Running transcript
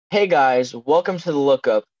Hey guys, welcome to the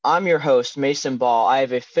Lookup. I'm your host, Mason Baugh. I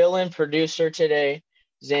have a fill-in producer today,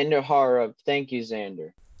 Xander Harrup. Thank you,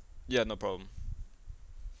 Xander. Yeah, no problem.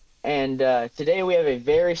 And today we have a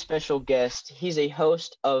very special guest. He's a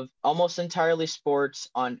host of Almost Entirely Sports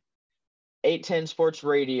on 810 Sports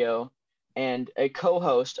Radio and a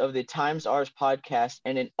co-host of the Times Ours podcast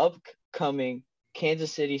and an upcoming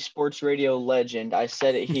Kansas City sports radio legend. I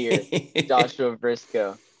said it here, Joshua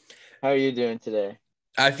Brisco. How are you doing today?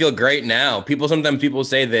 I feel great now. Sometimes people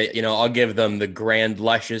say that, I'll give them the grand,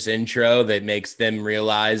 luscious intro that makes them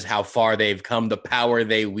realize how far they've come, the power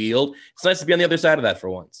they wield. It's nice to be on the other side of that for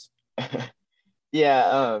once.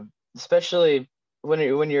 Yeah, especially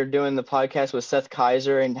when you're doing the podcast with Seth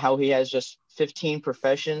Kaiser and how he has just 15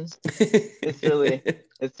 professions. It's really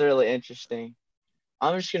it's really interesting.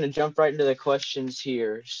 I'm just gonna jump right into the questions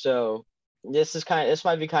here. So this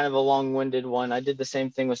might be kind of a long-winded one. I did the same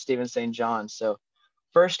thing with Stephen St. John. So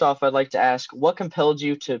first off, I'd like to ask, what compelled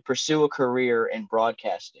you to pursue a career in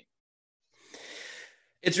broadcasting?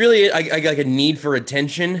 It's really like a need for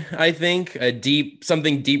attention, I think,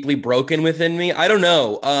 something deeply broken within me. I don't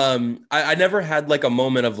know. I never had like a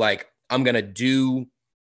moment of like, I'm going to do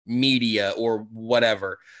media or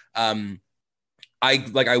whatever. I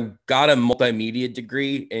got a multimedia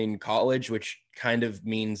degree in college, which kind of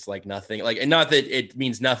means like nothing. Like, and not that it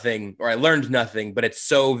means nothing or I learned nothing, but it's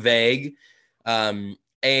so vague.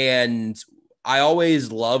 And I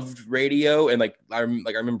always loved radio, and I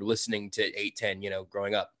remember listening to 810,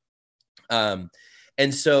 growing up.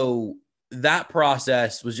 And so that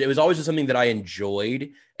process was always just something that I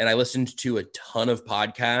enjoyed, and I listened to a ton of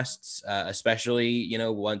podcasts, especially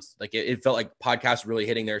once it felt like podcasts were really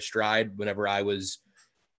hitting their stride whenever I was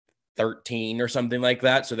 13 or something like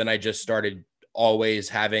that. So then I just started always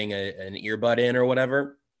having an earbud in or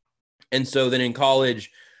whatever. And so then in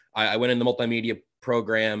college, I went in the multimedia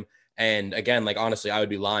program. And again, like, honestly, I would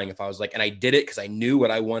be lying if I was like, and I did it because I knew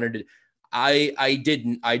what I wanted to. I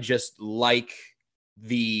didn't. I just like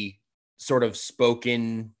the sort of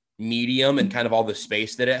spoken medium and kind of all the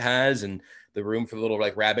space that it has and the room for the little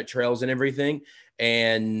like rabbit trails and everything.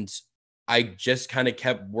 And I just kind of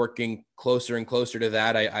kept working closer and closer to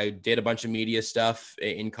that. I did a bunch of media stuff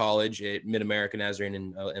in college at Mid-America Nazarene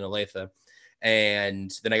in Olathe.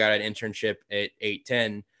 And then I got an internship at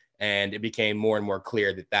 810. And it became more and more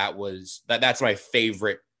clear that's my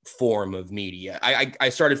favorite form of media. I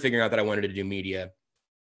started figuring out that I wanted to do media,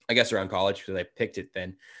 I guess, around college because I picked it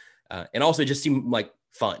then. And also it just seemed like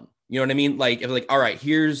fun. You know what I mean? Like, if like, all right,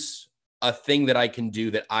 here's a thing that I can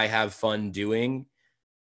do that I have fun doing.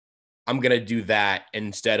 I'm going to do that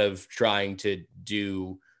instead of trying to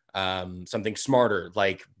do something smarter,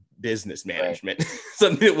 like business management, right.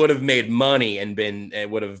 Something that would have made money and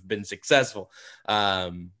would have been successful.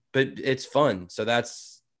 But it's fun. So that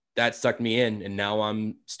stuck me in, and now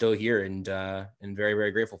I'm still here and very,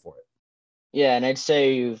 very grateful for it. Yeah, and I'd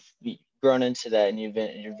say you've grown into that, and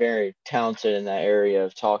you're very talented in that area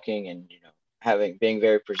of talking and being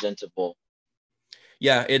very presentable.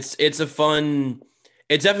 Yeah, it's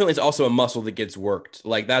also a muscle that gets worked.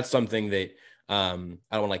 Like, that's something that I don't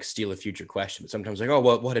want to like steal a future question, but sometimes like, oh,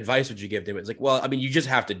 well, what advice would you give them? It's like, well, I mean, you just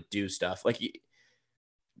have to do stuff. Like,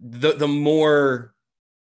 the more.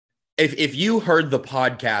 If you heard the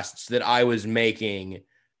podcasts that I was making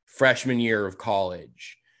freshman year of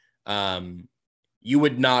college, you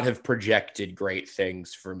would not have projected great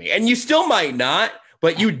things for me. And you still might not,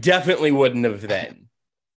 but you definitely wouldn't have then.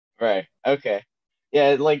 Right. Okay.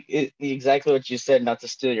 Yeah, exactly what you said, not to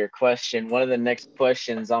steal your question. One of the next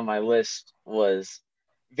questions on my list was,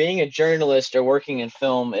 being a journalist or working in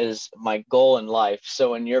film is my goal in life.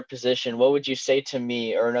 So in your position, what would you say to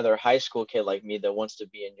me or another high school kid like me that wants to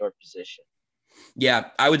be in your position? Yeah,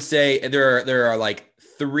 I would say there are like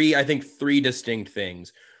three distinct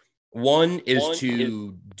things. One is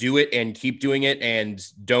to do it and keep doing it, and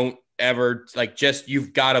don't ever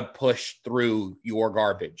you've got to push through your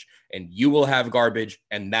garbage, and you will have garbage,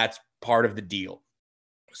 and that's part of the deal.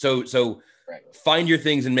 So right. Find your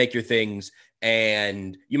things and make your things.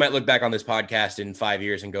 And you might look back on this podcast in 5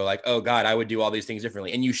 years and go like, oh God, I would do all these things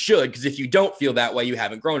differently. And you should, because if you don't feel that way, you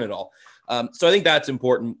haven't grown at all. So I think that's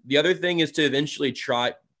important. The other thing is to eventually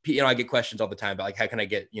try, I get questions all the time about like, how can I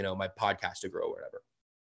get, my podcast to grow or whatever.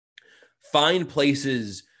 Find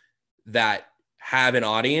places that have an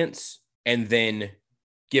audience and then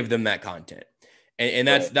give them that content. And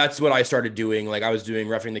that's what I started doing. Like, I was doing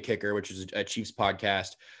Roughing the Kicker, which is a Chiefs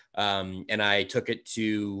podcast. And I took it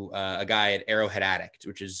to a guy at Arrowhead Addict,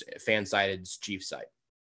 which is Fansided's Chiefs site.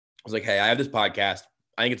 I was like, hey, I have this podcast.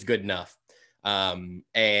 I think it's good enough.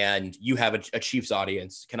 And you have a Chiefs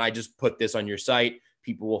audience. Can I just put this on your site?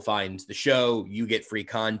 people will find the show, you get free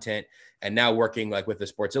content. And now working like with the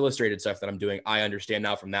Sports Illustrated stuff that I'm doing, I understand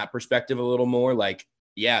now from that perspective a little more. Like,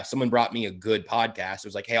 yeah, someone brought me a good podcast. It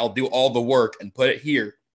was like, hey, I'll do all the work and put it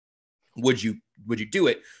here. Would you do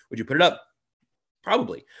it? Would you put it up?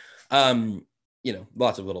 Probably.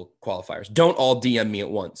 Lots of little qualifiers. Don't all DM me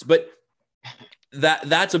at once, but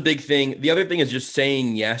that's a big thing. The other thing is just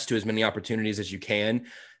saying yes to as many opportunities as you can.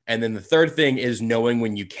 And then the third thing is knowing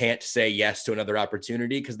when you can't say yes to another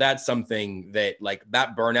opportunity, because that's something that like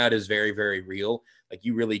that burnout is very, very real. Like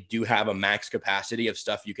you really do have a max capacity of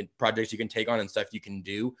projects you can take on and stuff you can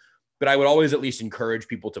do. But I would always at least encourage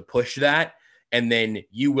people to push that. And then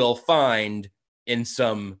you will find in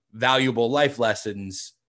some valuable life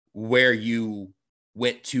lessons where you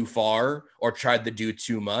went too far or tried to do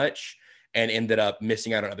too much and ended up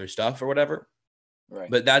missing out on other stuff or whatever. Right.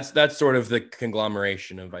 But that's sort of the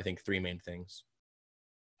conglomeration of, I think, three main things.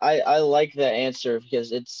 I like that answer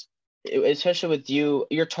because especially with you,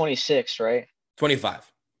 you're 26, right? 25.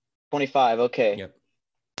 25. Okay. Yep.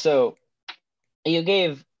 So you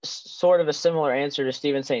gave sort of a similar answer to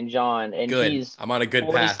Steven St. John, and good. I'm on a good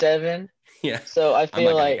 47. Path. Yeah. So I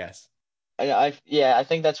feel like, guess. I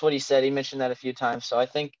think that's what he said. He mentioned that a few times. So I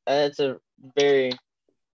think that's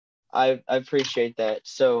I appreciate that.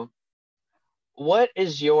 So what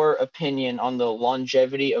is your opinion on the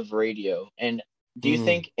longevity of radio? And do you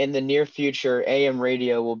think in the near future, AM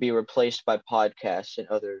radio will be replaced by podcasts and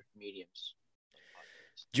other mediums?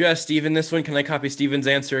 Just Steven, this one, can I copy Steven's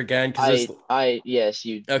answer again? Yes, Okay.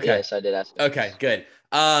 Yes, I did ask. Okay, good.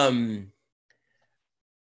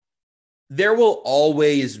 There will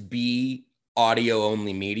always be audio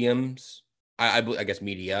only mediums. I guess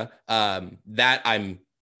media, that I'm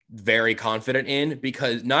very confident in,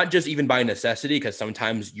 because not just even by necessity, because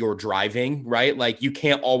sometimes you're driving, right? Like you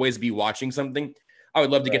can't always be watching something. I would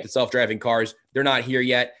love to get the self-driving cars. They're not here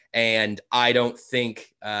yet. And I don't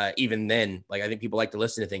think even then, like I think people like to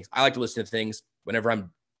listen to things. I like to listen to things whenever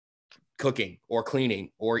I'm cooking or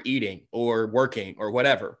cleaning or eating or working or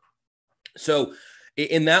whatever. So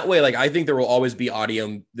in that way, like I think there will always be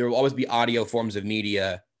audio. There will always be audio forms of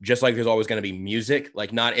media, just like there's always going to be music.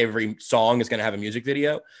 Like not every song is going to have a music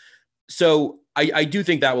video. So I do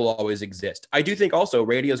think that will always exist. I do think also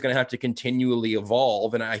radio is going to have to continually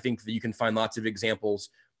evolve. And I think that you can find lots of examples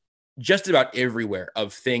just about everywhere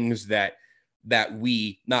of things that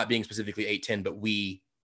we, not being specifically 810, but we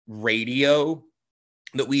radio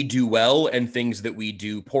that we do well and things that we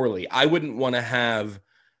do poorly. I wouldn't want to have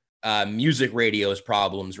music radio's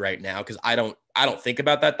problems right now, because I don't think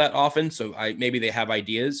about that often. So maybe they have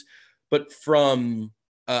ideas, but from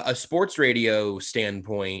a sports radio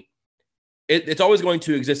standpoint, it's always going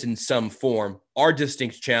to exist in some form. Our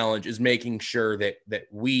distinct challenge is making sure that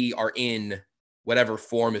we are in whatever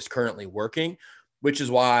form is currently working, which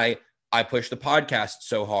is why I push the podcast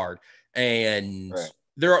so hard. And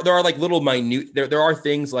there are like little minute, there are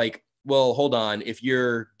things like, well, hold on, if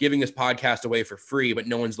you're giving this podcast away for free, but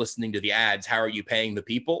no one's listening to the ads, how are you paying the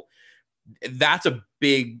people? That's a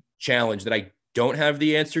big challenge that I don't have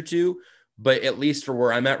the answer to, but at least for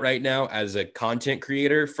where I'm at right now as a content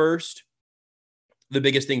creator first, the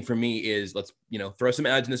biggest thing for me is let's, throw some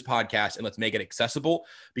ads in this podcast and let's make it accessible,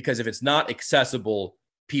 because if it's not accessible,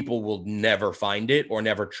 people will never find it or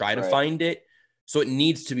never try to find it. So it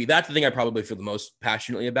needs to be, that's the thing I probably feel the most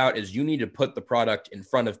passionately about, is you need to put the product in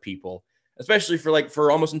front of people, especially for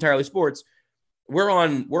almost entirely sports. We're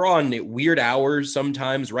on weird hours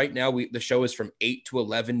sometimes. Right now, the show is from 8 to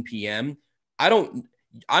 11 p.m.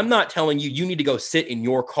 I'm not telling you need to go sit in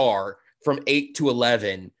your car from 8 to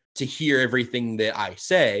 11 to hear everything that I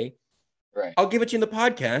say. Right. I'll give it to you in the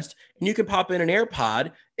podcast, and you can pop in an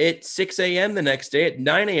AirPod at 6 a.m. the next day, at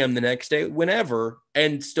 9 a.m. the next day, whenever,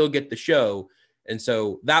 and still get the show. And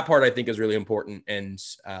so that part I think is really important. And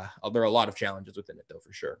there are a lot of challenges within it, though,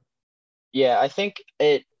 for sure. Yeah, I think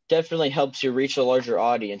it definitely helps you reach a larger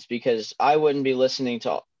audience, because I wouldn't be listening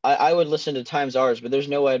to I would listen to Times Ours, but there's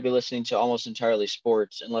no way I'd be listening to almost entirely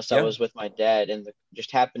sports unless I was with my dad and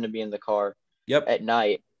just happened to be in the car at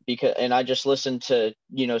night, and I just listened to,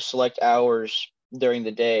 select hours during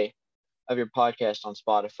the day of your podcast on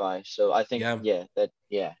Spotify. So I think,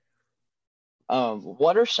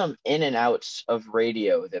 what are some in and outs of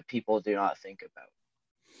radio that people do not think about?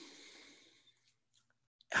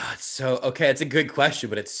 It's a good question,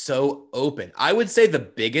 but it's so open. I would say the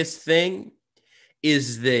biggest thing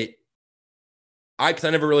is that because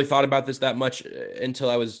I never really thought about this that much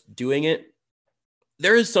until I was doing it.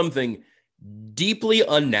 There is something deeply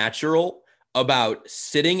unnatural about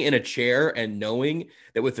sitting in a chair and knowing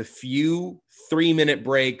that with a few 3-minute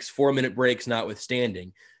breaks, 4-minute breaks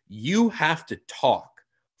notwithstanding, you have to talk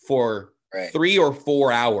for Right. 3 or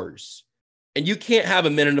 4 hours. And you can't have a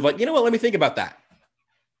minute of like, you know what, let me think about that.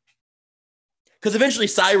 Because eventually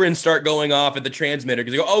sirens start going off at the transmitter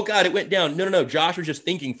because you go, oh God, it went down. No. Josh was just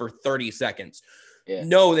thinking for 30 seconds. Yeah.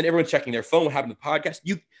 No, then everyone's checking their phone. What happened to the podcast?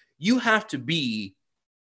 You have to be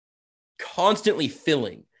constantly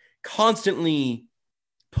filling, constantly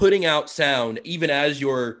putting out sound, even as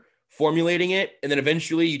you're formulating it. And then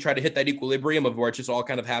eventually you try to hit that equilibrium of where it's just all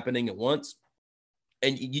kind of happening at once.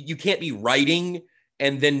 And you can't be writing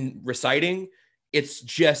and then reciting. It's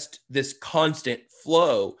just this constant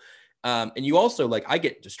flow. And you also, like, I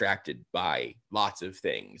get distracted by lots of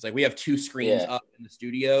things. Like, we have 2 screens up in the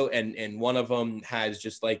studio, and one of them has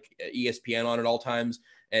just like ESPN on at all times.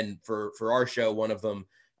 And for our show, one of them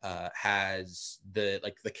has the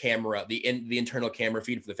camera, the internal camera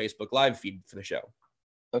feed for the Facebook Live feed for the show.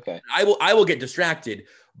 Okay. I will get distracted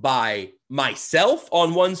by myself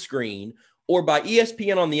on one screen or by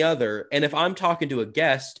ESPN on the other. And if I'm talking to a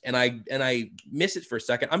guest and I miss it for a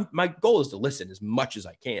second, my goal is to listen as much as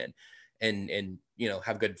I can and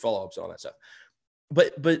have good follow-ups and all that stuff.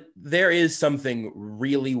 But there is something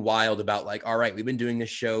really wild about, like, all right, we've been doing this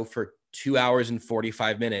show for 2 hours and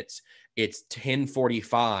 45 minutes. It's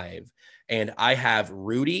 10:45 and I have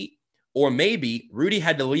Rudy, or maybe Rudy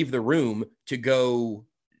had to leave the room to go,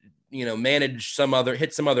 manage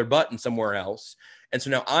hit some other button somewhere else. And so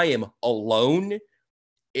now I am alone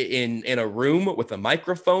in a room with a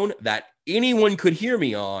microphone that anyone could hear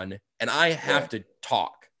me on, and I have to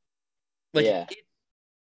talk. Again,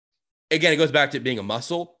 it goes back to it being a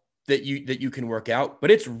muscle that you can work out,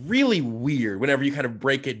 but it's really weird whenever you kind of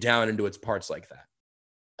break it down into its parts like that.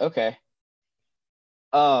 Okay.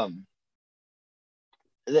 I've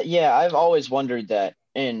always wondered that.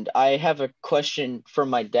 And I have a question from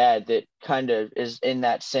my dad that kind of is in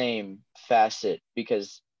that same facet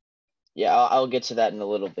because, I'll get to that in a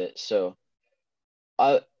little bit. So,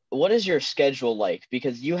 what is your schedule like?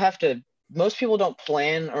 Because most people don't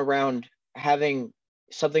plan around having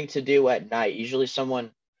something to do at night. Usually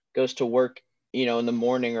someone goes to work, in the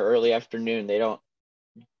morning or early afternoon. They don't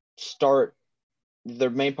start, their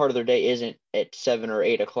main part of their day isn't at 7 or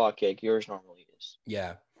 8 o'clock like yours normally is.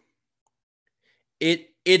 Yeah.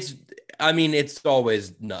 It's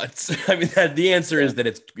always nuts. I mean, the answer is that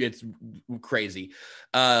it's crazy.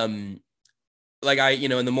 Like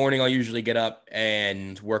in the morning, I'll usually get up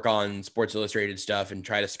and work on Sports Illustrated stuff and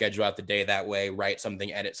try to schedule out the day that way, write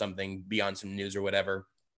something, edit something, be on some news or whatever.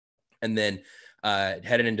 And then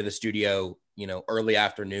headed into the studio, early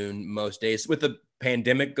afternoon most days. With the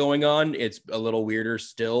pandemic going on, it's a little weirder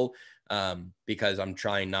still because I'm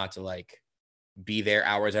trying not to be there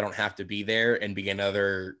hours I don't have to be there and be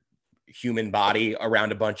another human body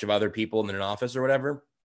around a bunch of other people in an office or whatever.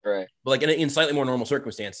 Right. But in slightly more normal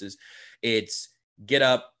circumstances, it's get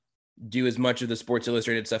up, do as much of the Sports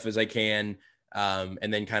Illustrated stuff as I can,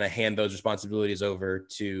 and then kind of hand those responsibilities over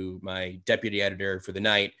to my deputy editor for the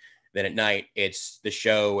night. Then at night, it's the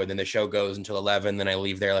show, and then the show goes until 11. Then I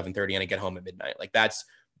leave there 11:30, and I get home at midnight. That's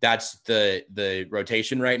the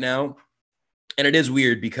rotation right now. And it is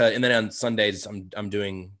weird because, and then on Sundays, I'm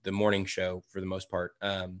doing the morning show for the most part.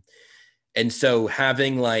 And so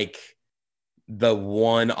having the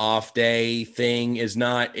one off day thing is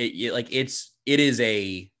not it is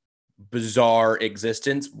a bizarre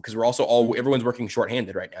existence because we're also everyone's working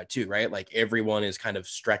shorthanded right now too, right? Like everyone is kind of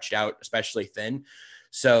stretched out, especially thin.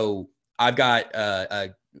 So I've got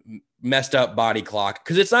a messed up body clock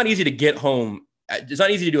because it's not easy to get home. It's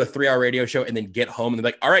not easy to do a 3-hour radio show and then get home and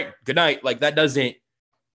they're like, all right, good night. Like that doesn't,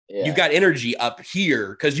 you've got energy up here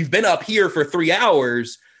because you've been up here for 3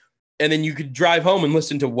 hours and then you could drive home and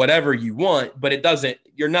listen to whatever you want, but it doesn't,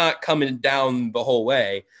 you're not coming down the whole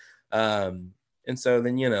way. And so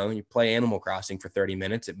then, you play Animal Crossing for 30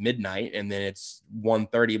 minutes at midnight and then it's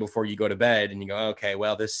 1:30 before you go to bed and you go, okay,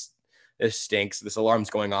 well, this stinks. This alarm's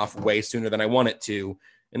going off way sooner than I want it to.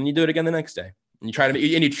 And then you do it again the next day. And you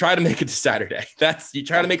try to make it to Saturday. You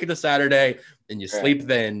try to make it to Saturday and you sleep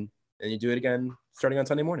then and you do it again starting on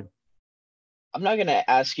Sunday morning. I'm not going to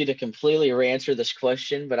ask you to completely re-answer this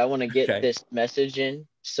question, but I want to get this message in.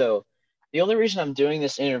 So the only reason I'm doing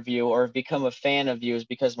this interview or have become a fan of you is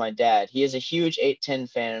because my dad, he is a huge 810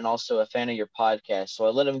 fan and also a fan of your podcast. So I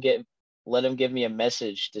let him give me a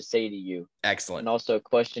message to say to you. Excellent. And also a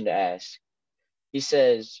question to ask. He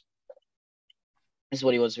says, this is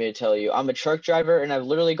what he wants me to tell you. I'm a truck driver and I've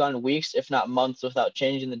literally gone weeks, if not months, without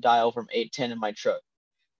changing the dial from 810 in my truck.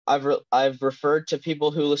 I've referred to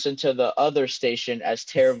people who listen to the other station as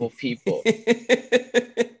terrible people.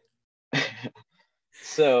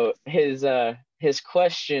 So his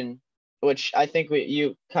question which I think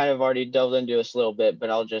you kind of already delved into this a little bit, but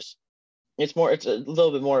it's a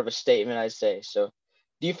little bit more of a statement, I'd say. So,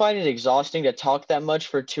 do you find it exhausting to talk that much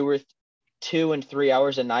for 2 and 3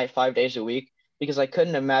 hours a night, 5 days a week? Because I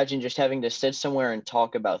couldn't imagine just having to sit somewhere and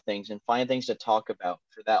talk about things and find things to talk about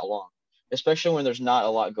for that long, especially when there's not a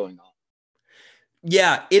lot going on.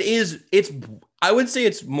 Yeah, it is. I would say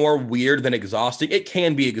it's more weird than exhausting. It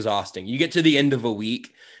can be exhausting. You get to the end of a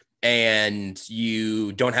week and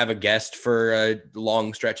you don't have a guest for a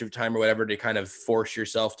long stretch of time or whatever to kind of force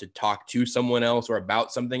yourself to talk to someone else or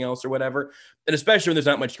about something else or whatever. And especially when there's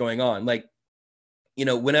not much going on, like,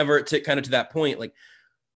 whenever to that point, like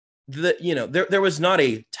there was not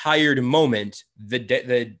a tired moment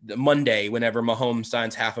the Monday whenever Mahomes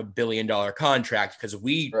signs $500 million contract, because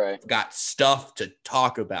we got stuff to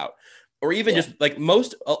talk about. Or even just like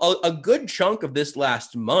a good chunk of this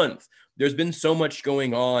last month, there's been so much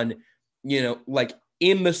going on, like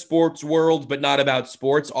in the sports world, but not about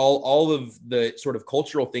sports. All of the sort of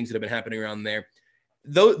cultural things that have been happening around there.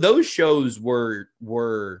 Those shows were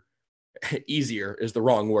easier is the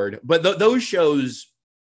wrong word, but those shows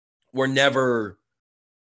were never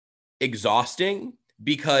exhausting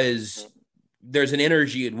because there's an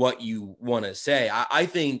energy in what you want to say. I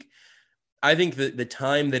think that the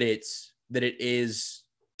time that it is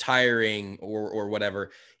tiring or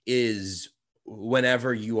whatever is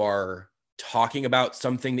whenever you are talking about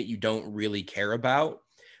something that you don't really care about,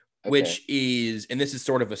 which is, and this is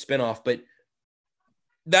sort of a spinoff, but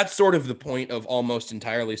that's sort of the point of almost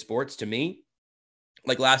entirely sports to me.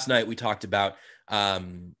 Like last night we talked about,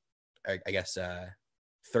 I guess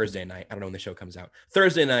Thursday night. I don't know when the show comes out.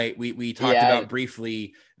 Thursday night, we talked about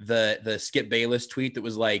briefly the Skip Bayless tweet that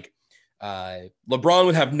was like, LeBron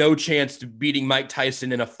would have no chance to beating Mike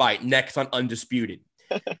Tyson in a fight next on Undisputed.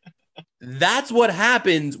 That's what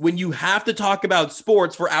happens when you have to talk about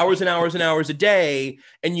sports for hours and hours and hours a day,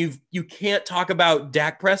 and you can't talk about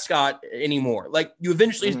Dak Prescott anymore. Like you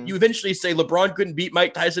eventually say LeBron couldn't beat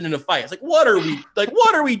Mike Tyson in a fight. It's like, what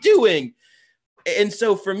are we doing? And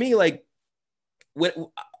so for me, like when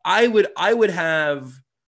I would have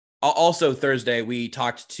also Thursday, we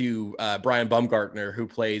talked to Brian Baumgartner, who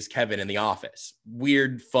plays Kevin in The Office.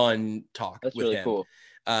 Weird, fun talk. That's with really him. Cool.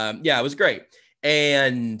 Yeah, it was great.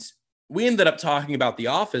 And we ended up talking about The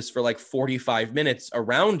Office for like 45 minutes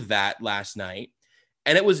around that last night.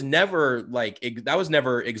 And it was never that was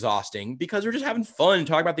never exhausting because we're just having fun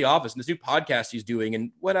talking about The Office and this new podcast he's doing and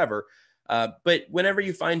whatever. But whenever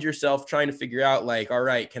you find yourself trying to figure out like, all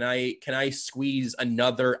right, can I squeeze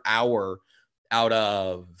another hour out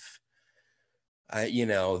of,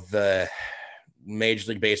 the Major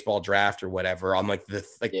League Baseball draft or whatever on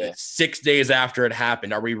the 6 days after it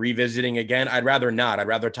happened? Are we revisiting again? I'd rather not. I'd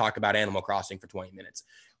rather talk about Animal Crossing for 20 minutes.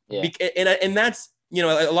 Yeah. And that's,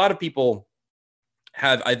 a lot of people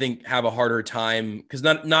have a harder time because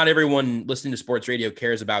not everyone listening to sports radio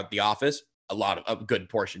cares about The Office. A good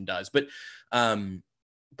portion does, but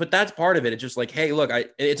that's part of it. It's just like, hey, look,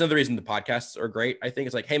 it's another reason the podcasts are great. I think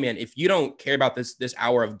it's like, hey man, if you don't care about this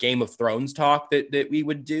hour of Game of Thrones talk that we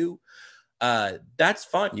would do, that's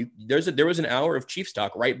fine. There was an hour of Chiefs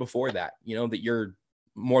talk right before that, that you're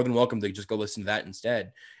more than welcome to just go listen to that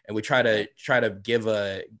instead. And we try to give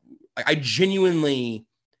I genuinely,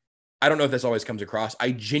 I don't know if this always comes across.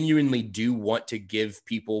 I genuinely do want to give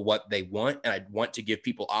people what they want, and I want to give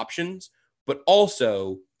people options. But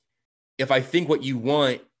also, if I think what you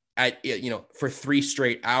want for 3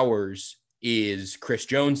 straight hours is Chris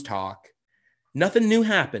Jones talk, nothing new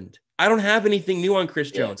happened. I don't have anything new on Chris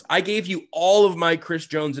Jones. I gave you all of my Chris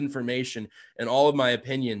Jones information and all of my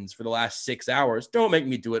opinions for the last 6 hours. Don't make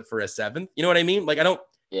me do it for a 7th. You know what I mean? Like, I don't.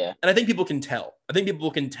 Yeah. And I think people can tell.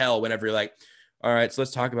 Whenever you're like, all right, so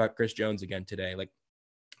let's talk about Chris Jones again today. Like,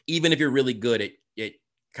 even if you're really good at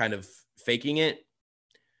kind of faking it,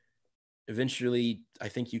 eventually I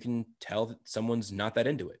think you can tell that someone's not that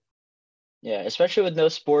into it. Yeah, especially with no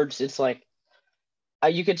sports, it's like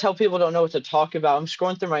you can tell people don't know what to talk about. I'm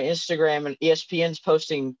scrolling through my Instagram and ESPN's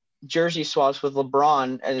posting jersey swaps with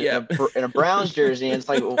LeBron in a Browns jersey, and it's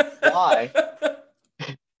like, well, why?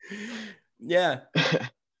 Yeah.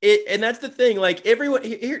 And that's the thing. Like everyone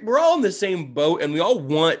here, we're all in the same boat, and we all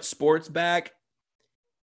want sports back.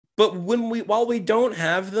 But while we don't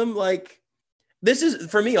have them, like, this is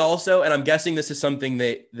for me also, and I'm guessing this is something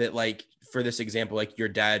that like, for this example, like your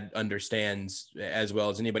dad understands as well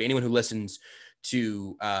as anyone who listens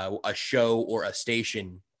to a show or a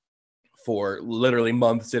station for literally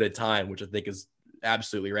months at a time, which I think is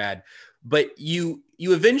absolutely rad. But you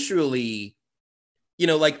eventually,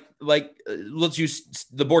 like let's use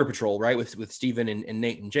the Border Patrol, right? With Steven and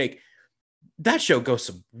Nate and Jake. that show goes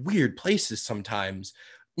some weird places sometimes.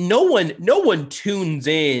 No one tunes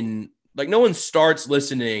in, like no one starts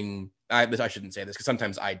listening. I shouldn't say this because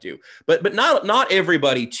sometimes I do, but not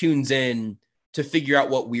everybody tunes in to figure out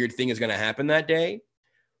what weird thing is going to happen that day.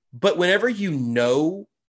 But whenever you know,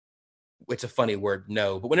 it's a funny word,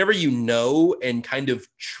 no, but whenever you know and kind of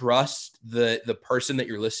trust the person that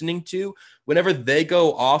you're listening to, whenever they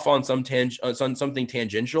go off on on something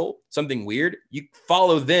tangential, something weird, you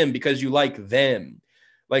follow them because you like them.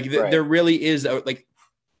 Like there really is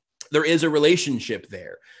there is a relationship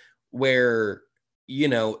there where, you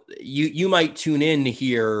know, you might tune in to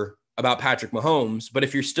hear about Patrick Mahomes, but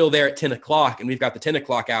if you're still there at 10 o'clock and we've got the 10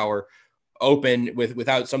 o'clock hour open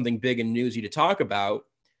without something big and newsy to talk about,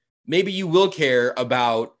 maybe you will care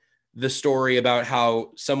about the story about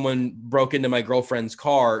how someone broke into my girlfriend's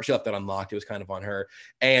car. She left it unlocked. It was kind of on her,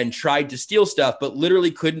 and tried to steal stuff, but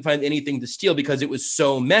literally couldn't find anything to steal because it was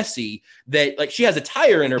so messy that, like, she has a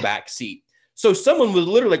tire in her back seat. So someone was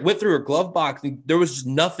literally like went through her glove box and there was just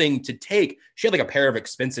nothing to take. She had like a pair of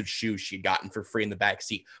expensive shoes she'd gotten for free in the back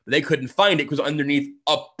seat, but they couldn't find it because underneath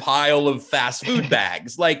a pile of fast food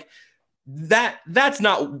bags. Like that's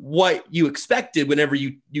not what you expected whenever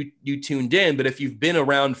you tuned in. But if you've been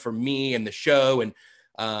around for me and the show, and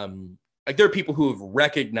like there are people who have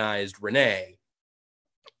recognized Renee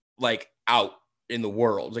like out in the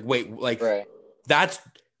world. Like, wait, like that's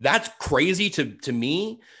crazy to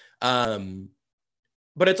me.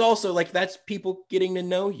 But it's also like, that's people getting to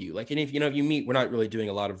know you. Like, and if, you know, if you meet, we're not really doing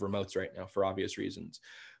a lot of remotes right now for obvious reasons,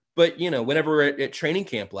 but you know, whenever we're at training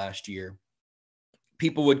camp last year,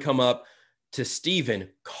 people would come up to Steven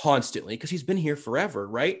constantly because he's been here forever.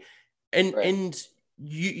 Right. And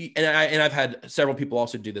I've had several people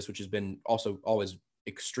also do this, which has been also always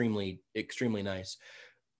extremely, extremely nice.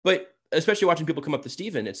 But especially watching people come up to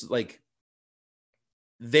Steven, it's like,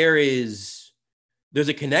 there's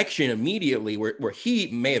a connection immediately where he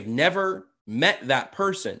may have never met that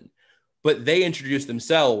person, but they introduce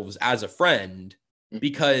themselves as a friend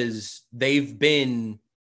because they've been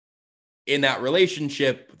in that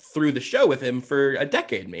relationship through the show with him for a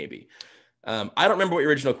decade, maybe. I don't remember what your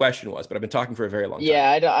original question was, but I've been talking for a very long time.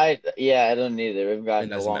 Yeah, I don't either. We've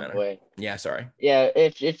gotten a long way. Yeah, sorry. Yeah,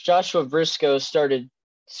 if Joshua Brisco started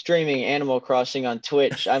streaming Animal Crossing on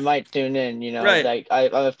Twitch, I might tune in. You know, right. Like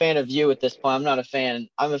I'm a fan of you at this point. I'm not a fan.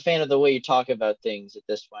 I'm a fan of the way you talk about things at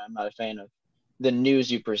this point. I'm not a fan of the news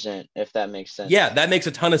you present, if that makes sense. Yeah, that makes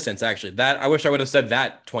a ton of sense, actually. That I wish I would have said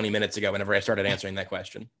that 20 minutes ago whenever I started answering that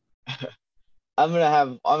question. I'm gonna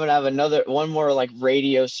have one more like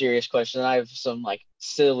radio serious question. I have some like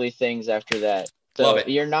silly things after that. So Love it.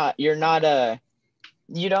 you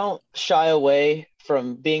don't shy away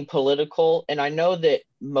from being political, and I know that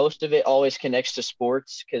most of it always connects to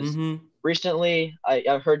sports because recently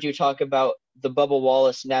I've heard you talk about the Bubba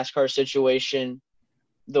Wallace NASCAR situation,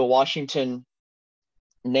 the Washington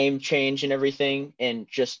name change and everything, and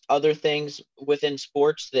just other things within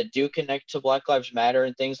sports that do connect to Black Lives Matter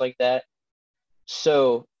and things like that.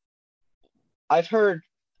 So I've heard,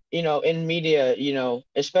 you know, in media, you know,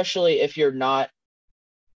 especially if you're not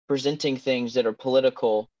presenting things that are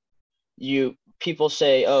political, people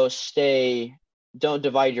say, oh, don't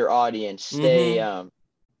divide your audience, stay,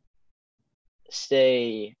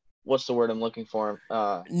 what's the word I'm looking for?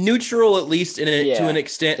 Neutral, at least to an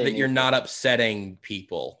extent that you're not upsetting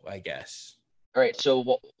people, I guess. All right.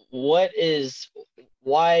 So why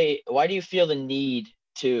do you feel the need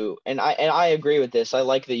to, and I agree with this, I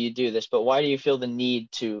like that you do this, but why do you feel the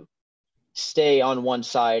need to stay on one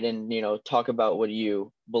side and, you know, talk about what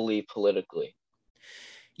you believe politically?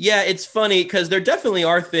 Yeah, it's funny because there definitely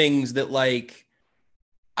are things that, like,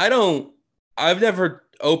 I've never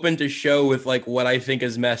opened a show with like what I think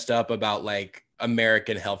is messed up about like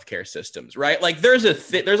American healthcare systems, right? Like there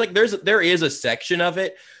is a section of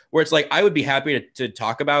it where it's like, I would be happy to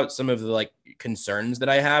talk about some of the like concerns that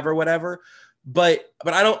I have or whatever. But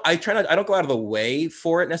I don't go out of the way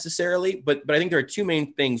for it necessarily. But I think there are two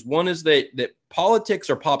main things. One is that politics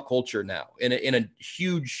are pop culture now in a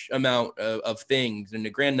huge amount of things in a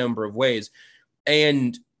grand number of ways.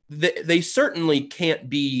 And they certainly can't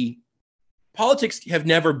be, politics have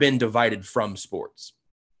never been divided from sports.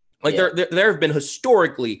 Like there have been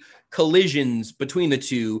historically collisions between the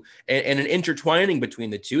two and an intertwining between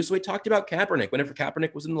the two. So we talked about Kaepernick whenever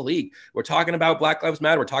Kaepernick was in the league. We're talking about Black Lives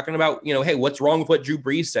Matter. We're talking about, you know, hey, what's wrong with what Drew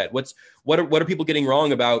Brees said? What are people getting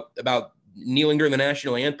wrong about kneeling during the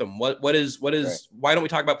national anthem? What is right. Why don't we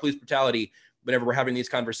talk about police brutality whenever we're having these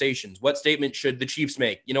conversations? What statement should the Chiefs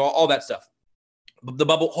make? You know, all that stuff. The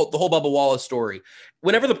whole Bubba Wallace story.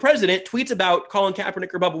 Whenever the president tweets about Colin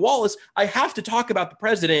Kaepernick or Bubba Wallace, I have to talk about the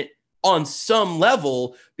president on some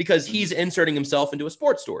level because he's inserting himself into a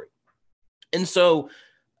sports story. And so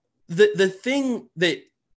the thing that,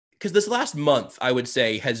 because this last month, I would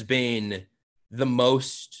say, has been the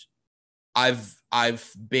most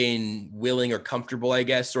I've been willing or comfortable, I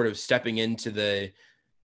guess, sort of stepping into the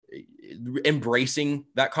embracing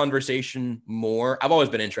that conversation more. I've always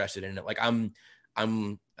been interested in it. Like I'm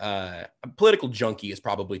a political junkie is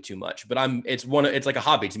probably too much, but it's like a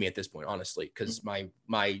hobby to me at this point, honestly, because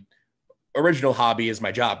my original hobby is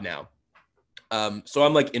my job now. So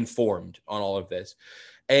I'm like informed on all of this.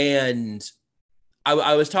 And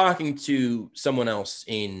I was talking to someone else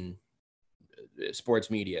in sports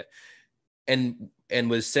media and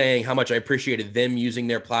was saying how much I appreciated them using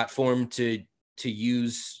their platform to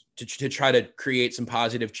try to create some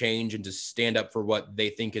positive change and to stand up for what they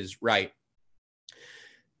think is right.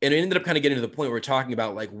 And it ended up kind of getting to the point where we're talking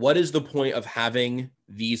about, like, what is the point of having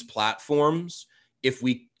these platforms if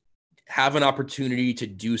we have an opportunity to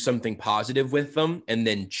do something positive with them and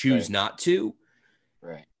then choose not to?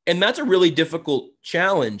 Right. And that's a really difficult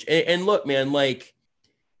challenge. And look, man, like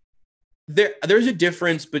there's a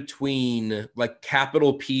difference between like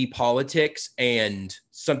capital P politics and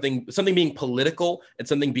something being political and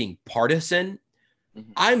something being partisan.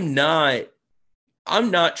 Mm-hmm.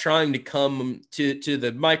 I'm not trying to come to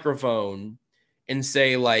the microphone and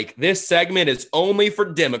say, like, this segment is only for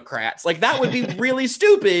Democrats. Like, that would be really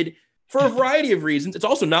stupid for a variety of reasons. It's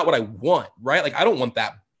also not what I want, right? Like, I don't want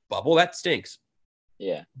that bubble. That stinks.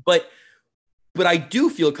 Yeah. But I do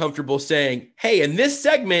feel comfortable saying, hey, in this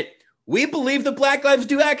segment, we believe that Black lives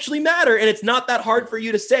do actually matter. And it's not that hard for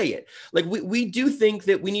you to say it. Like, we do think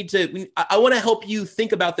that we need to, I want to help you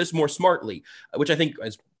think about this more smartly, which I think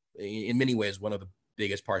is in many ways one of the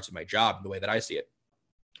biggest parts of my job, the way that I see it.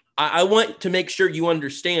 I want to make sure you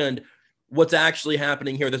understand what's actually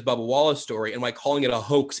happening here with this Bubba Wallace story, and why calling it a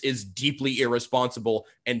hoax is deeply irresponsible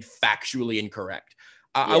and factually incorrect.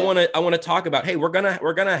 I want to talk about, hey, we're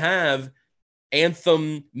gonna have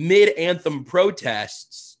mid-anthem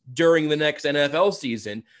protests during the next NFL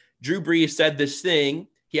season. Drew Brees said this thing.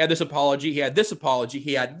 He had this apology. He had this apology.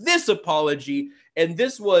 He had this apology. And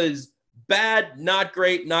this was bad, not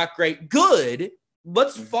great, good.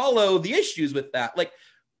 Let's follow the issues with that. Like,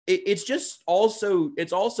 it's just also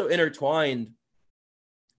intertwined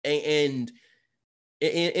and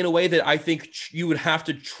in a way that I think you would have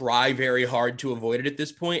to try very hard to avoid it at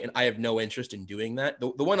this point. And I have no interest in doing that.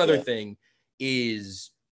 The one other thing is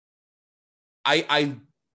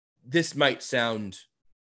this might sound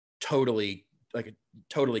totally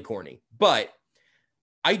corny, but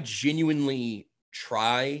I genuinely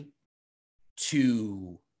try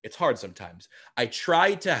to, it's hard sometimes. I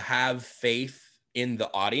try to have faith in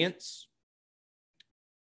the audience,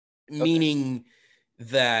 meaning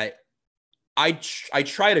that I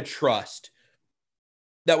try to trust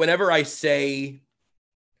that whenever I say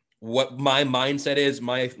what my mindset is,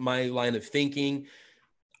 my line of thinking,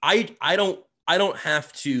 I don't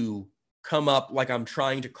have to come up like I'm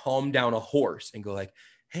trying to calm down a horse and go like,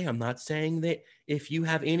 hey, I'm not saying that if you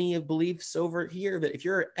have any beliefs over here, that if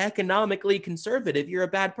you're economically conservative, you're a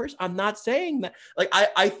bad person. I'm not saying that. Like,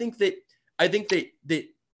 I think that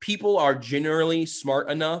people are generally smart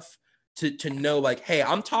enough to know, like, hey,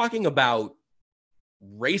 I'm talking about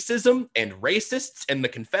racism and racists and the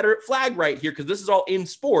Confederate flag right here, because this is all in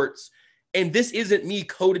sports. And this isn't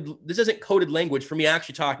coded language for me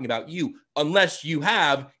actually talking about you, unless you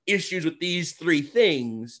have issues with these three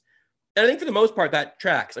things. And I think for the most part that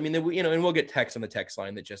tracks. I mean, and we'll get texts on the text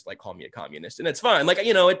line that just like call me a communist, and it's fine. Like, that's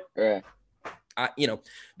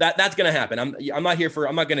going to happen. I'm not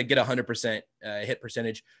going to get 100% hit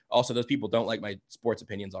percentage. Also, those people don't like my sports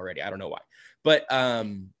opinions already. I don't know why, but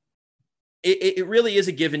it really is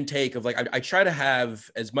a give and take of, like, I try to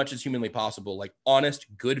have as much as humanly possible, like, honest,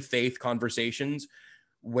 good faith conversations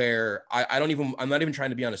where I'm not even trying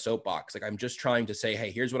to be on a soapbox. Like, I'm just trying to say,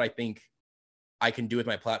 hey, here's what I think I can do with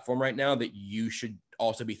my platform right now that you should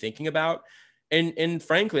also be thinking about. And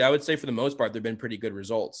frankly, I would say for the most part, there've been pretty good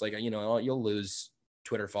results. Like, you'll lose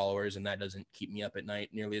Twitter followers, and that doesn't keep me up at night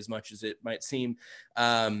nearly as much as it might seem.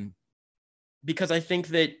 Because I think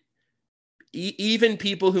that even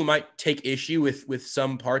people who might take issue with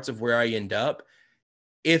some parts of where I end up,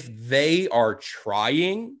 if they are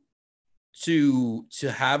trying to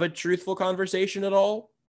have a truthful conversation at all,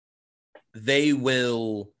 they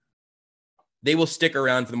will stick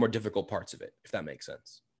around for the more difficult parts of it, if that makes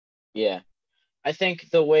sense. Yeah. I think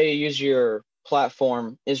the way you use your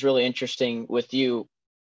platform is really interesting, with you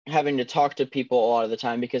having to talk to people a lot of the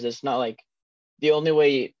time, because it's not like the only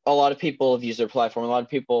way a lot of people have used their platform. A lot of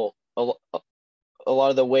people, a lot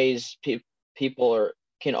of the ways people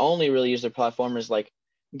can only really use their platform as like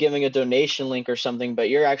giving a donation link or something, but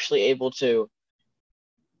you're actually able to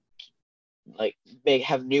like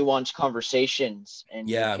have nuanced conversations, and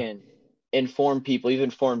you Yeah. can inform people. You've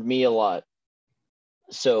informed me a lot.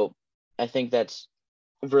 So I think that's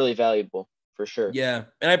really valuable for sure. Yeah.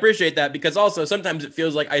 And I appreciate that, because also sometimes it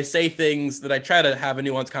feels like I say things that I try to have a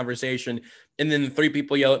nuanced conversation, and then 3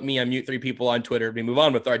 people yell at me, I mute 3 people on Twitter, we move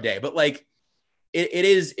on with our day. But like it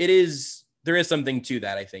is there is something to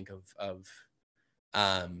that, I think, of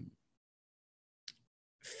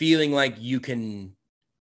feeling like you can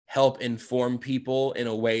help inform people in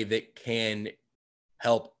a way that can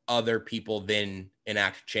help other people then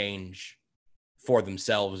enact change for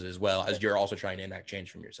themselves, as well as you're also trying to enact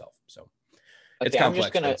change from yourself. So it's Okay, I'm just complex,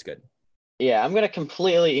 but gonna it's good. I'm gonna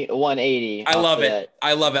completely 180 I off love of it. that.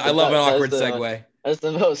 I love it. I But love an that's awkward the segue. that's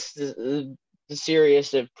the most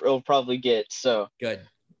serious it'll probably get. So Good.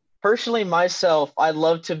 personally, myself, I'd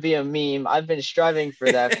love to be a meme. I've been striving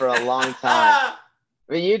for that for a long time.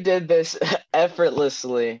 But you did this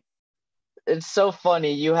effortlessly. It's so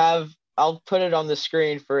funny. I'll put it on the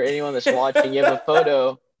screen for anyone that's watching. You have a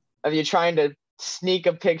photo of you trying to sneak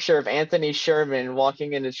a picture of Anthony Sherman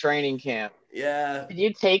walking into training camp. Yeah. Can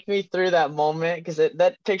you take me through that moment? Because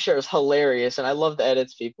that picture is hilarious, and I love the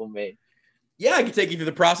edits people made. Yeah, I can take you through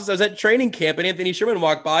the process. I was at training camp and Anthony Sherman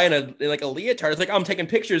walked by in like a leotard. It's like, I'm taking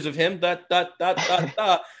pictures of him.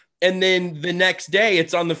 And then the next day,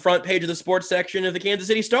 it's on the front page of the sports section of the Kansas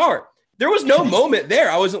City Star. There was no moment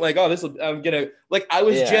there. I wasn't like, oh, I'm gonna like. I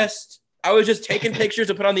was just taking pictures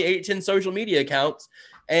to put on the 810 social media accounts,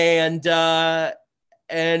 and the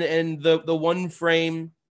one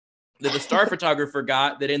frame that the Star photographer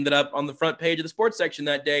got that ended up on the front page of the sports section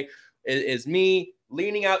that day is me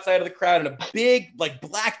leaning outside of the crowd in a big like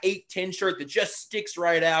black 810 shirt that just sticks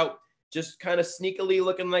right out, just kind of sneakily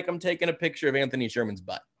looking like I'm taking a picture of Anthony Sherman's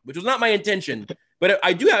butt, which was not my intention. But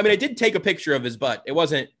I did take a picture of his butt. It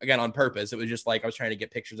wasn't, again, on purpose. It was just like I was trying to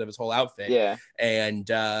get pictures of his whole outfit. Yeah. And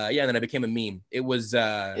and then I became a meme. It was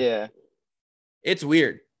it's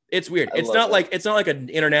weird. It's weird. It's not like an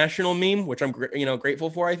international meme, which I'm grateful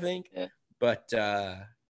for, I think. Yeah. But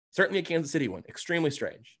certainly a Kansas City one. Extremely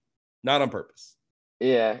strange. Not on purpose.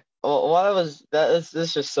 Yeah. Well, that's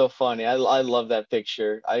just so funny. I love that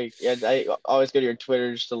picture. I always go to your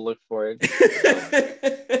Twitter just to look for it.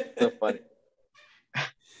 So funny.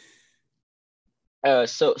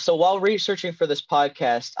 So while researching for this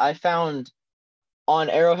podcast, I found on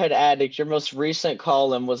Arrowhead Addict, your most recent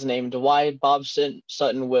column was named "Why Bob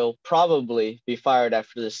Sutton Will Probably Be Fired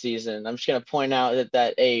After the Season." I'm just gonna point out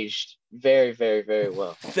that aged very, very, very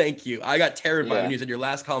well. Thank you. I got terrified when you said your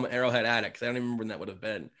last column, Arrowhead Addict, because I don't even remember when that would have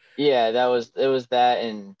been. Yeah, it was that,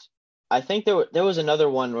 and I think there was another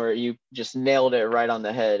one where you just nailed it right on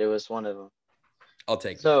the head. It was one of them. I'll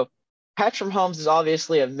take that. So Patrick Mahomes is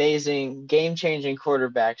obviously amazing, game-changing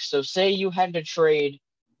quarterback. So say you had to trade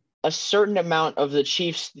a certain amount of the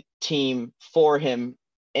Chiefs team for him,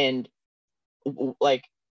 and like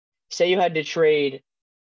say you had to trade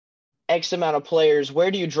X amount of players,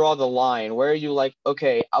 where do you draw the line? Where are you like,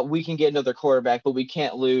 okay, we can get another quarterback, but we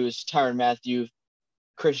can't lose Tyrann Mathieu,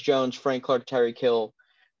 Chris Jones, Frank Clark, Tyreek Hill?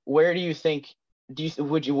 Where do you think?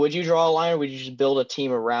 Would you draw a line, or would you just build a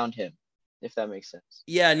team around him, if that makes sense?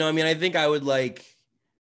 Yeah, no, I mean, I think I would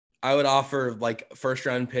offer like first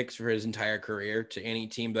round picks for his entire career to any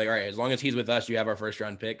team. Like, all right, as long as he's with us, you have our first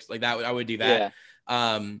round picks. Like that, I would do that.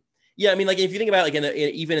 Yeah. I mean, like if you think about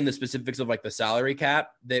even in the specifics of like the salary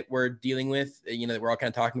cap that we're dealing with, that we're all kind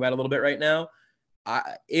of talking about a little bit right now. My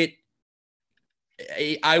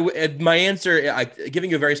answer, giving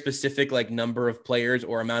you a very specific like number of players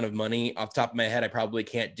or amount of money off the top of my head, I probably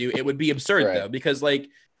can't do. It would be absurd though, because like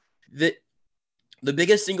the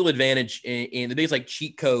biggest single advantage in the biggest like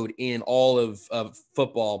cheat code in all of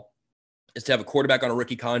football is to have a quarterback on a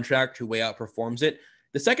rookie contract who way outperforms it.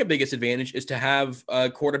 The second biggest advantage is to have a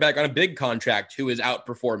quarterback on a big contract who is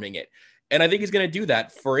outperforming it. And I think he's going to do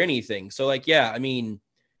that for anything. So like, yeah, I mean,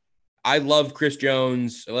 I love Chris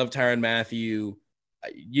Jones. I love Tyrann Mathieu.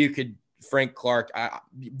 Frank Clark.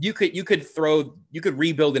 You could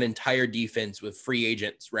rebuild an entire defense with free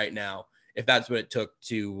agents right now if that's what it took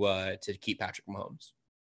to keep Patrick Mahomes.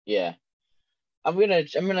 Yeah.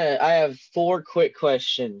 I have 4 quick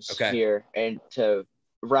questions here and to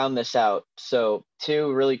round this out. So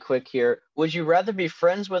 2 really quick here. Would you rather be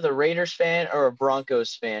friends with a Raiders fan or a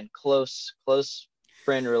Broncos fan? Close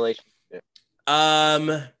friend relationship.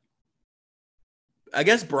 I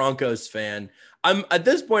guess Broncos fan. At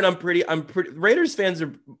this point, I'm pretty Raiders fans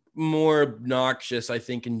are more obnoxious, I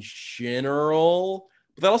think, in general.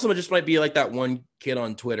 But that also just might be like that one kid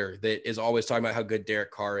on Twitter that is always talking about how good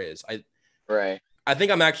Derek Carr is. I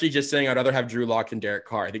think I'm actually just saying I'd rather have Drew Lock than Derek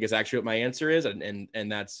Carr. I think it's actually what my answer is, and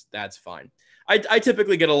that's fine. I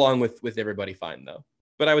typically get along with everybody fine though.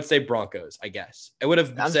 But I would say Broncos, I guess. I would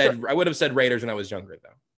have said Raiders when I was younger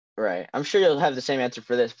though. Right. I'm sure you'll have the same answer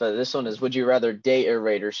for this, but this one is: would you rather date a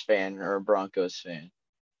Raiders fan or a Broncos fan?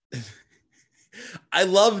 I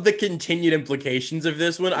love the continued implications of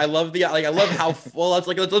this one. I love how well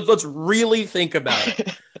let's really think about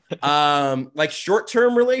it. Like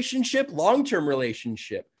short-term relationship, long-term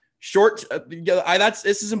relationship. This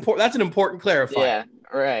is important. That's an important clarifier. Yeah,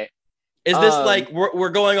 right. Is this like we're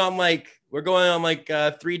going on like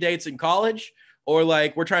 3 dates in college, or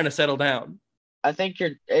like we're trying to settle down? I think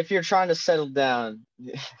if you're trying to settle down.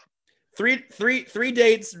 Three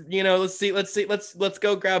dates, let's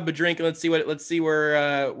go grab a drink and let's see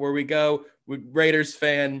where we go. Raiders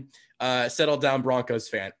fan, settle down Broncos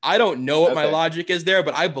fan. I don't know what my logic is there,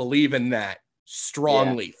 but I believe in that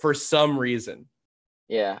strongly for some reason.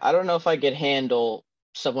 Yeah, I don't know if I could handle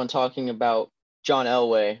someone talking about John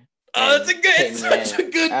Elway. Oh, it's such a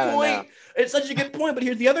good point. It's such a good point. But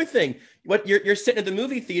here's the other thing: what you're sitting at the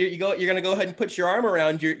movie theater, you're gonna go ahead and put your arm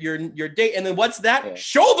around your date, and then what's that? Yeah.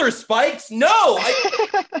 Shoulder spikes? No,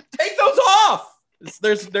 take those off.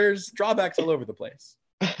 There's drawbacks all over the place.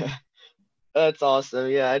 That's awesome.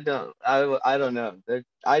 Yeah, I don't know.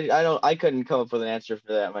 I couldn't come up with an answer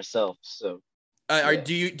for that myself. So,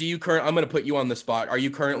 do you I'm gonna put you on the spot. Are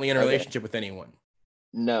you currently in a relationship with anyone?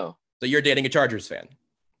 No. So you're dating a Chargers fan?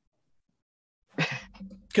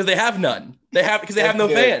 Because they have none. They have no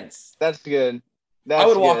fans. That's good. I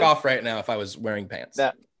would walk off right now if I was wearing pants.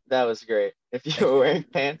 That was great. If you were wearing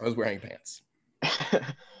pants. I was wearing pants.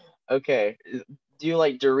 Okay. Do you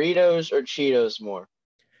like Doritos or Cheetos more?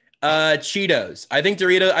 Cheetos. I think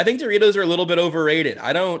Doritos are a little bit overrated.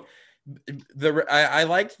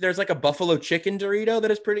 There's like a buffalo chicken Dorito that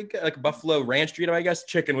is pretty good, like a buffalo ranch Dorito, I guess.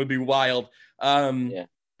 Chicken would be wild. But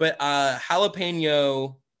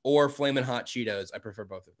jalapeno or Flamin' Hot Cheetos, I prefer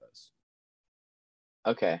both of those.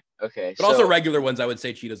 Okay. But also regular ones, I would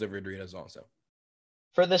say Cheetos over Doritos also.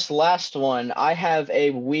 For this last one, I have a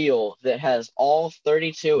wheel that has all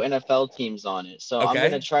 32 NFL teams on it. So I'm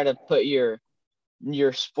going to try to put your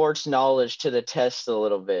sports knowledge to the test a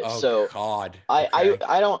little bit. Oh, God. Okay.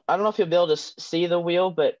 I don't know if you'll be able to see the wheel,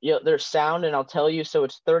 but there's sound and I'll tell you. So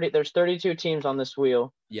there's 32 teams on this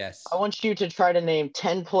wheel. Yes. I want you to try to name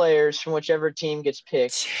 10 players from whichever team gets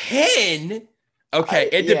picked. 10? Okay,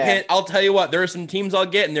 it depends. I'll tell you what, there are some teams I'll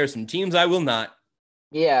get and there's some teams I will not.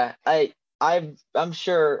 Yeah, I'm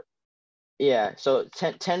sure. Yeah, so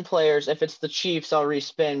 10 players. If it's the Chiefs, I'll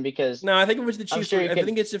respin because. No, I think if it's the Chiefs. I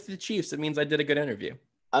think it's if the Chiefs. It means I did a good interview.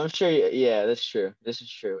 I'm sure. Yeah, that's true. This is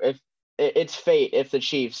true. If it's fate, if the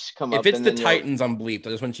Chiefs come up. If it's the Titans, I'm bleeped.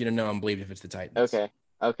 I just want you to know I'm bleeped if it's the Titans.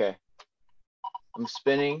 Okay. I'm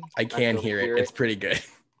spinning. I can hear it. It's pretty good.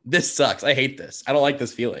 This sucks. I hate this. I don't like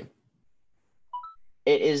this feeling.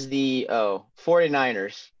 It is the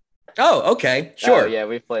 49ers. Oh, okay. Sure. Oh, yeah,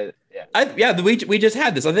 we played it. Yeah. We just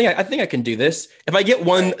had this. I think I can do this. If I get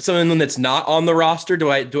someone that's not on the roster, do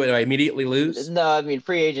I immediately lose? No, I mean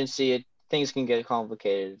free agency, things can get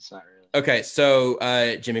complicated. It's not really. Okay, so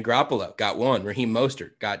Jimmy Garoppolo got 1. Raheem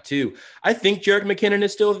Mostert got 2. I think Jerick McKinnon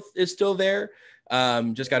is still there.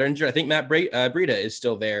 Just got injured. I think Matt Breida is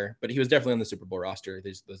still there, but he was definitely on the Super Bowl roster.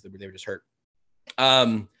 They were just hurt.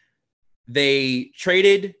 They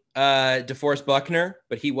traded DeForest Buckner,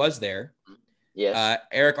 but he was there. Yes.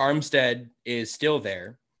 Eric Armstead is still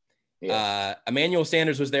there. Yes. Emmanuel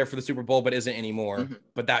Sanders was there for the Super Bowl, but isn't anymore. Mm-hmm.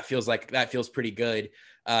 But that feels pretty good.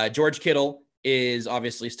 George Kittle is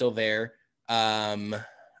obviously still there.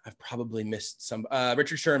 I've probably missed some.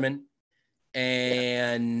 Richard Sherman,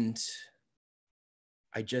 and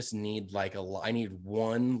I just need I need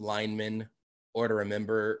one lineman or to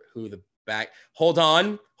remember who the back. Hold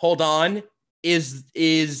on.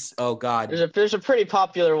 Is oh God. There's a pretty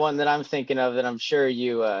popular one that I'm thinking of that I'm sure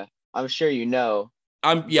you know.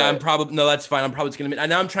 I'm probably no, that's fine. I'm probably just gonna.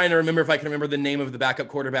 Now I'm trying to remember if I can remember the name of the backup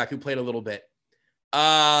quarterback who played a little bit.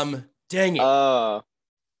 Dang it. I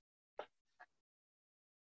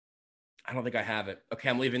don't think I have it. Okay,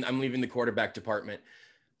 I'm leaving the quarterback department.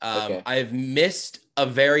 Okay. I've missed a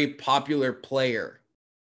very popular player.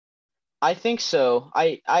 I think so.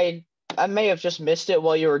 I may have just missed it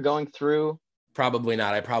while you were going through. Probably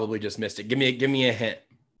not. I probably just missed it. Give me a hint.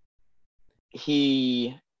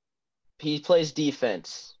 He plays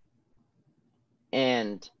defense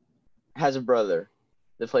and has a brother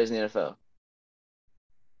that plays in the NFL.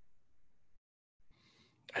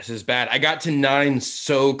 This is bad. I got to 9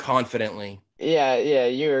 so confidently. Yeah,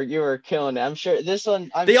 you were killing it. I'm sure this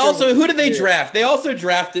one. Who did they draft? They also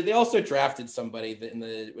drafted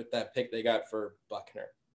somebody with that pick they got for Buckner.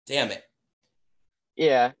 Damn it.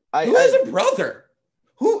 Yeah. Who has a brother?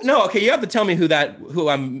 Who? No, okay, you have to tell me who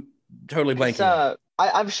I'm totally blanking on.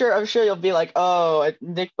 I'm sure you'll be like, oh,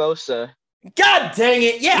 Nick Bosa. God dang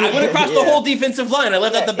it. Yeah, I went across the whole defensive line. I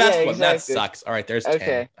left out the best one. Exactly. That sucks. All right, there's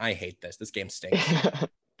 10. I hate this. This game stinks.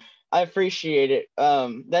 I appreciate it.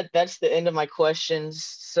 That's the end of my questions.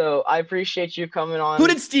 So I appreciate you coming on. Who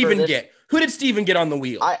did Steven get? Who did Steven get on the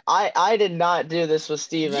wheel? I did not do this with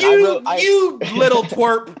Steven. You little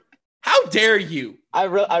twerp. How dare you? I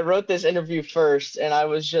wrote this interview first, and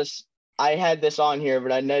I had this on here,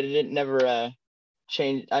 but I never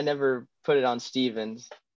change. I never put it on Steven's.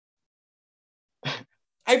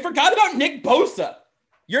 I forgot about Nick Bosa.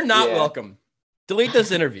 You're not welcome. Delete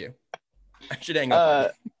this interview. I should hang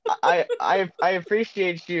up. I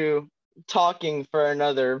appreciate you talking for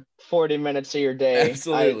another 40 minutes of your day.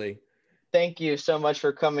 Absolutely. Thank you so much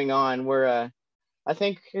for coming on. I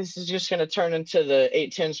think this is just going to turn into the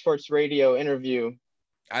 810 Sports Radio interview.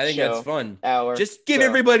 I think that's fun. Just give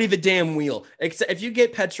everybody the damn wheel. Except if you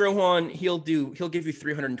get Petro on, he'll give you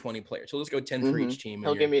 320 players. He'll just go 10 for each team.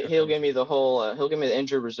 He'll give me the whole. He'll give me the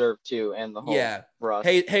injured reserve too, and the whole. Yeah.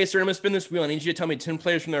 Roster. Hey, sir, I'm gonna spin this wheel. I need you to tell me 10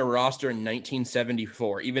 players from their roster in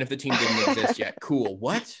 1974, even if the team didn't exist yet. Cool.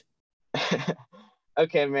 What?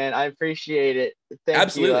 Okay, man. I appreciate it.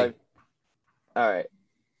 Thank you. All right.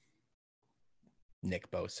 Nick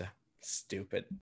Bosa. Stupid.